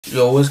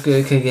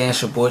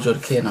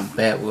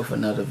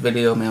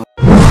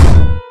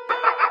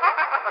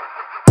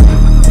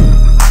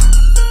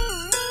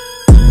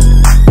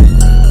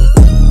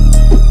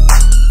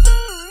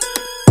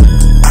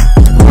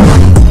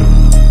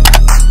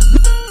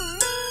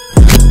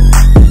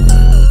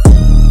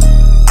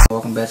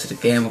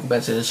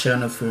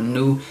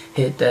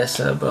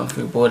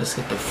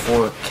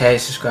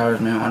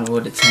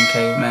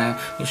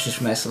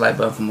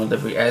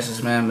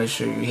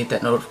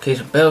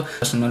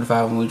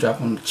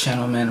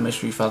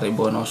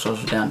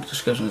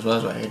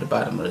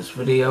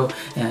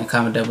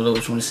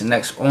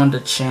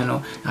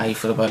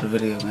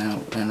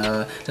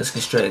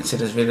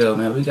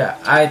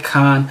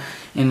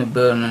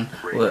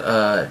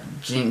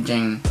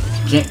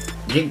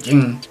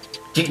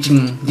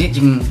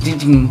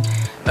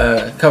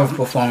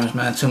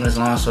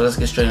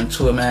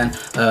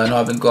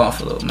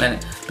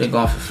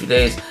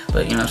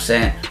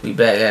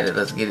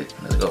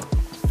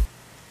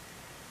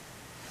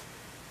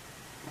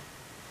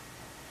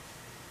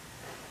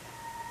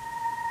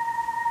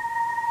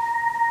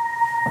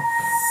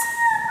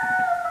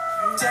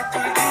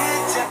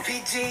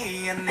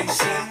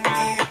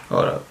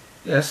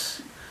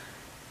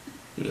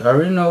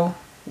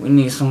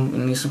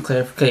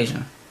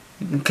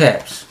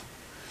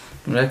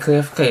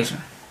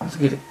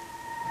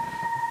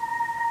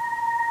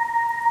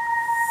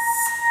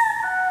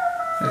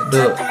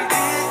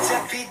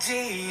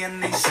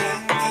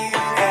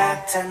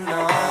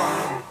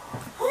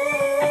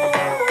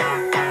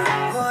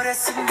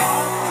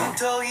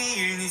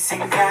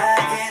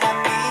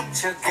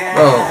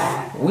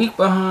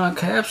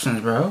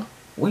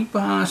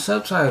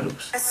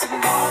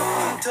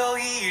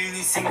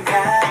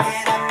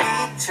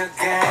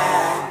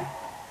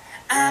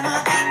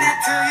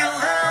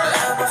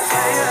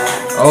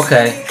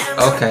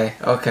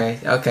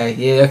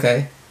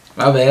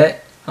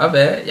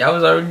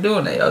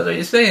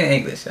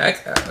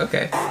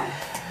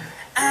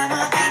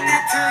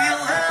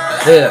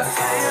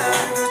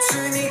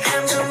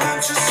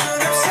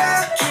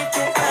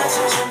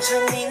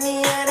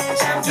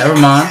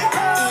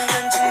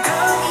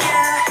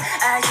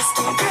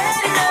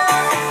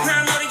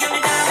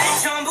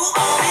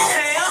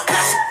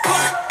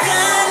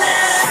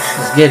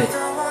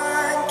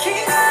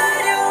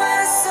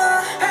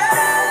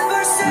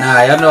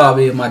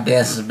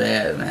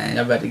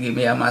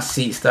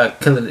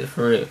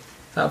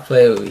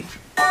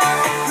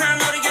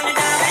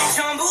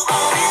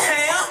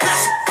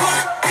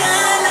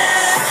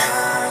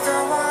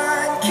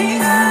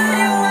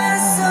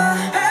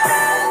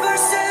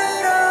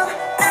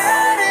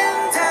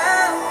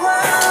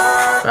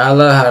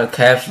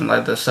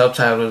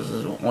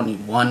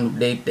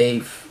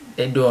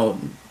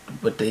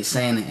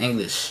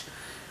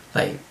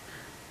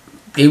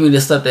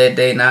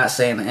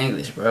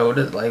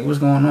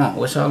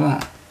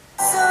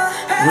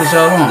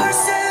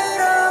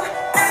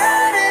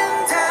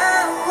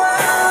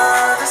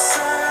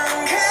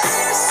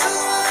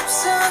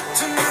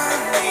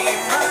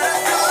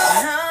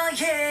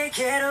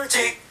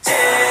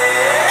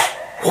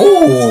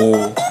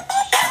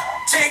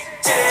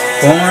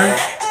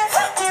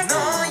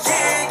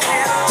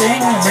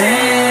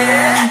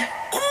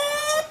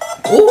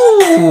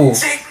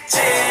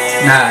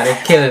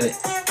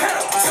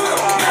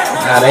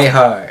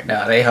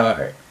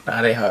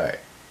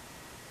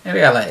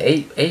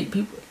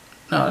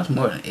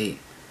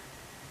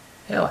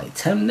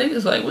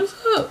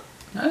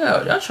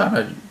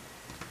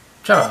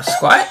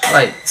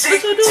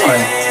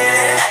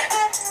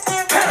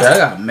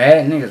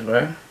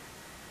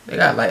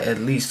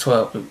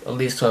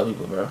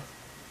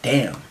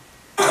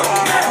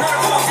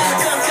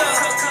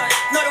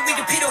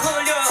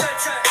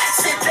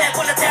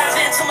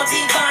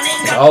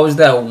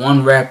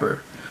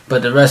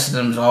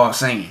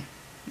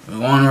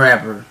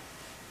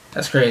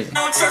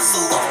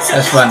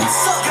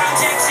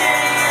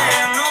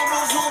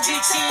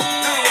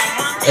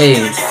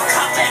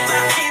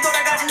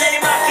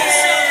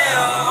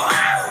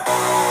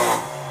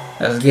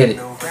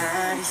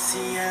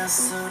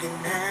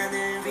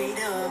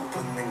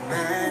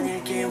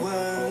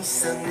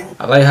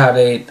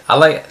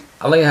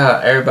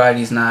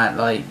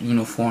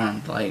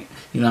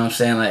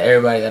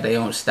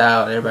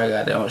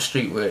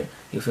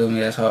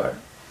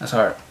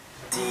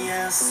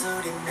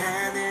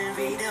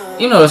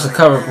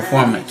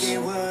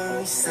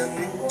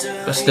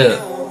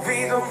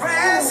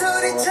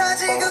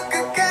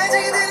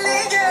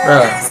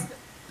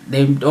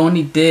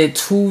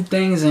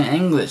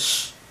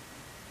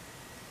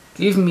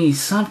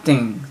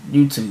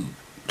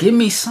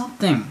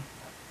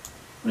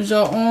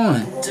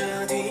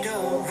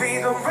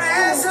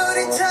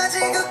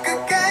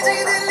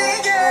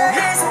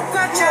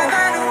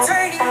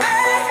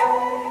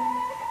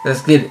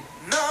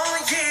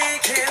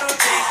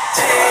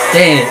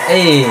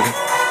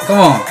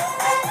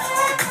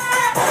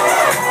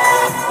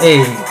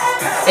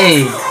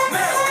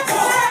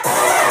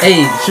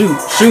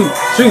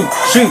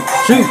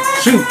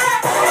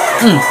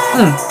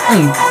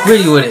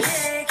Gritty with it.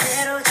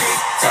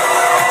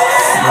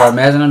 Bro,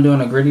 imagine I'm doing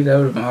a gritty, that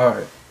would have been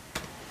hard.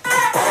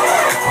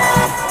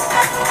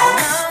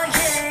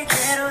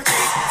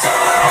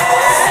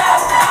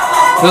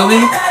 Feel me?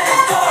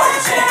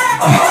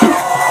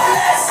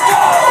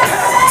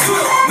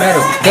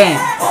 Metal gang.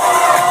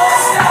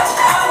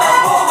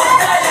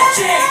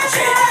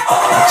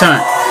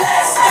 Turn.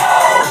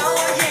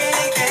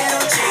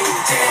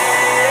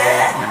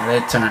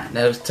 That turn.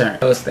 That was turn.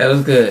 That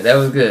was good. That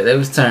was good. That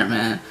was turn,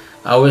 man.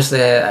 I wish they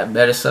had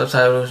better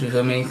subtitles, you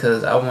feel me?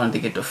 Because I wanted to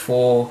get the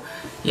full,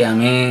 yeah, I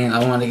mean,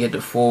 I wanted to get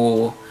the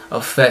full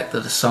effect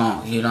of the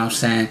song, you know what I'm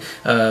saying?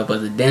 But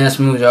the dance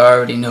moves, you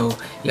already know.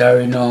 You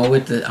already know I'm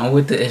with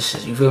the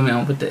ish, you feel me?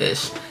 I'm with the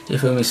ish, you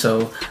feel me?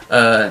 So,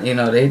 you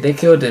know, they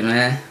killed it,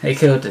 man. They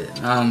killed it.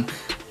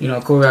 You know,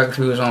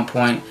 choreography was on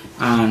point.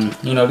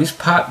 You know, these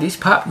pop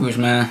groups,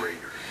 man.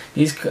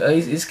 These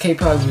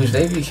K-pop groups,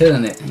 they be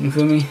killing it, you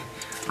feel me?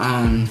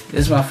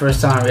 This is my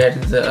first time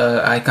reacting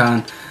to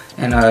Ikon.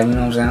 And you know what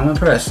I'm saying, I'm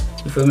impressed.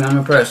 You feel me? I'm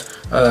impressed.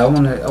 I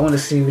wanna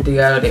see what they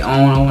got of their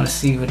own. I wanna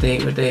see what they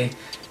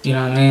you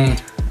know what I mean?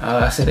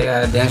 I said they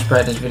got a dance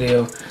practice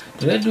video.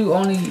 Do they do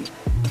only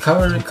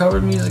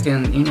cover music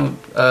and you know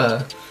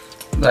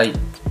like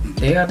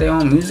they got their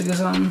own music or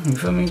something? You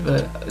feel me?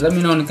 But let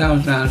me know in the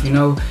comments, man. If you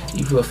know,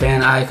 if you're a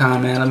fan of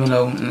Ikon, man, let me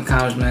know in the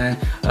comments, man.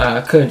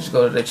 I could just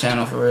go to the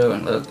channel for real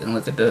and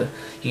look at the,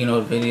 you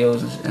know, the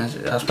videos, and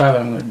that's probably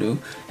what I'm gonna do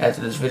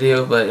after this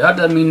video. But y'all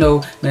let me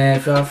know, man,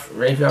 if y'all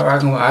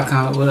rocking with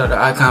Ikon, what other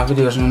Ikon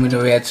videos you want me to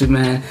react to,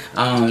 man.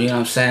 You know what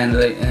I'm saying?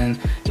 Like, and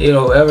you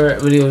know, whatever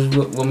videos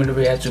you want me to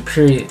react to,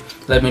 period.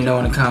 Let me know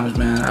in the comments,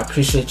 man. I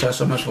appreciate y'all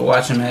so much for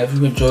watching, man. If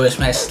you enjoy,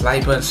 smash the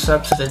like button,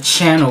 sub to the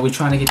channel. We're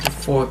trying to get to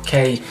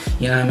 4K,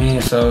 you know what I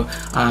mean? So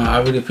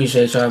I really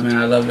appreciate y'all, man.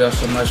 I love y'all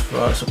so much for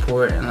all the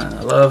support, and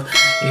I love,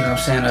 you know what I'm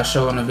saying, our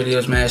show on the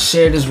videos, man.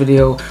 Share this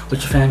video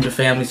with your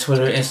family,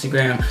 Twitter,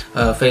 Instagram,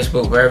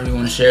 Facebook, wherever you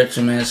want to share it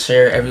to, man.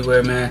 Share it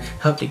everywhere, man.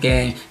 Help the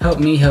gang, help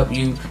me, help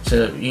you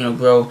to, you know,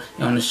 grow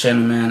on this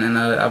channel, man. And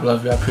I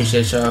love you, I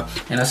appreciate y'all,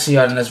 and I'll see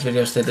y'all in the next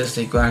video. Stay this,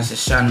 stay grind, stay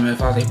shining, man.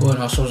 Follow the boy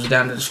and all socials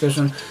down in the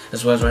description,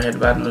 as well as right here at the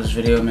bottom of this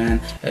video,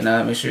 man. And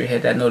make sure you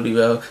hit that noti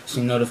bell so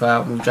you're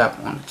notified when we drop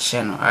on the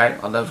channel.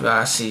 Alright, I love y'all.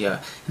 I'll see y'all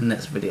in the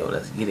next video.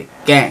 Let's get it,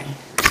 gang.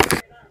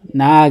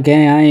 Nah,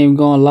 gang, I ain't even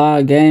gonna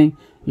lie, gang.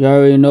 You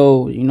already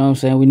know, you know what I'm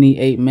saying? We need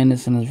 8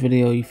 minutes in this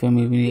video, you feel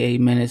me? We need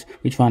 8 minutes.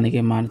 We trying to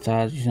get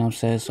monetized, you know what I'm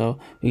saying? So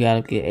we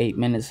gotta get 8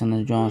 minutes in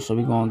the drawing. So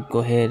we gonna go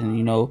ahead and,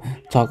 you know,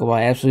 talk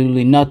about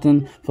absolutely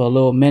nothing for a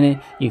little minute,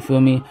 you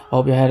feel me?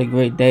 Hope you had a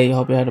great day.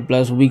 Hope you had a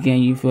blessed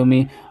weekend, you feel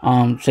me?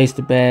 Chase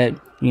the bad,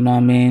 you know what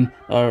I mean?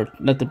 Or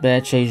let the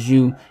bad chase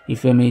you, you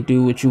feel me?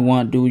 Do what you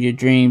want, do your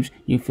dreams,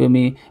 you feel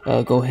me?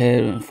 Go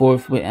ahead and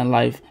forthwith in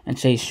life and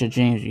chase your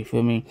dreams, you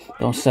feel me?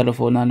 Don't settle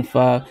for 9 to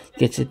 5.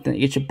 Get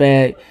your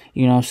bag,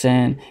 you know what I'm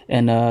saying?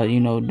 And you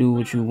know, do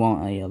what you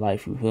want in your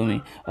life, you feel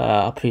me?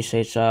 I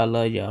appreciate y'all,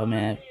 love y'all,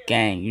 man.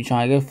 Gang, you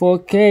trying to get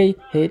 4K?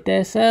 Hit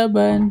that sub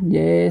button,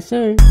 yes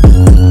sir.